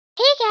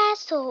Hey guys,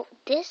 so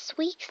this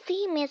week's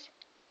theme is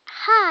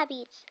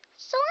hobbies.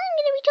 So I'm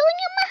going to be telling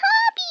you my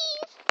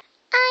hobbies.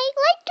 I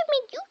like to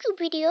make YouTube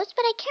videos,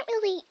 but I can't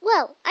really,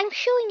 well, I'm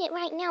showing it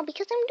right now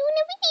because I'm doing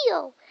a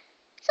video.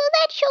 So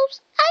that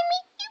shows I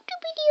make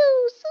YouTube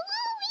videos.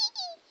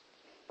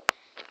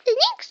 The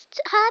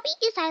next hobby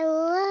is I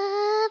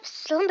love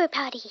slumber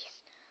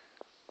parties.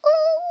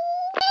 Oh,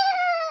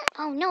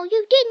 yeah. Oh no,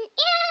 you didn't.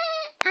 Yeah.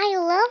 I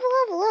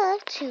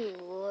love to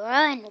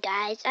run,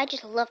 guys. I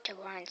just love to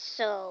run,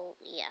 so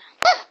yeah.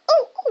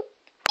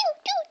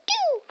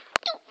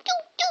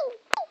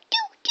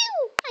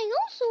 I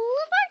also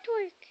love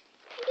artwork.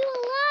 I do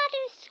a lot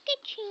of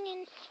sketching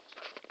and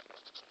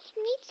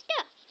neat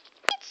stuff.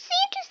 It's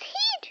Santa's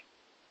head.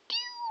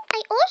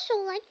 I also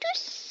like to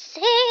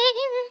sing.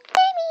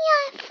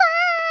 Let me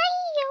fly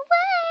away.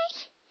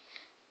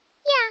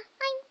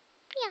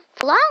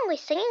 Along with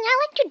singing,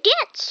 I like to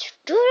dance.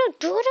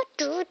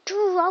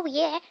 Oh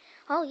yeah.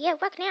 Oh yeah,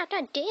 rocking out,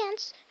 I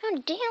dance. I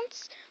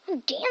dance. I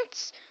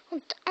dance. I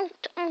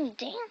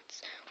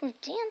dance. I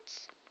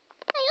dance.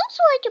 I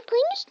also like to play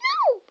in the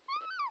snow.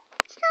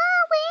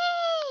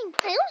 Snowing.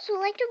 I also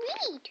like to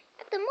read.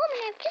 At the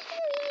moment, I've just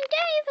been reading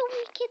Diary of a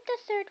Wicked, the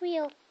third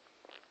wheel.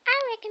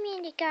 I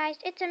recommend it, guys.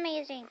 It's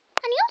amazing. And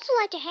I also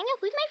like to hang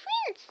out with my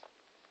friends.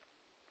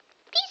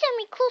 These are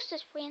my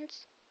closest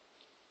friends.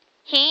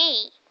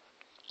 Hey.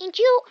 And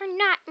you are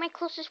not my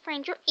closest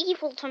friend. You're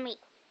evil to me.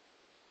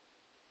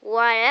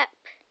 What up?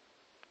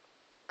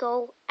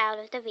 Go out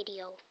of the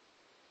video.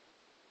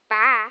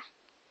 Bye.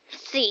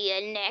 See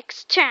you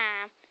next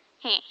time.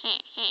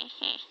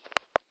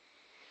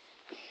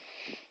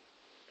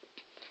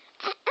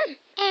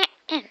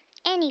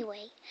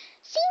 Anyway,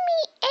 see me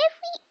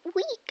every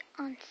week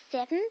on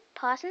 7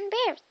 Paws and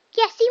Bears.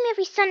 Yeah, see me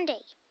every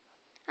Sunday.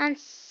 On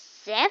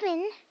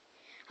 7?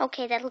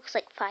 Okay, that looks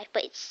like 5,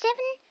 but it's 7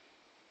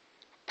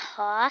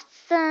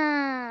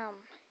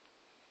 Possum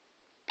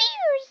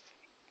Bears.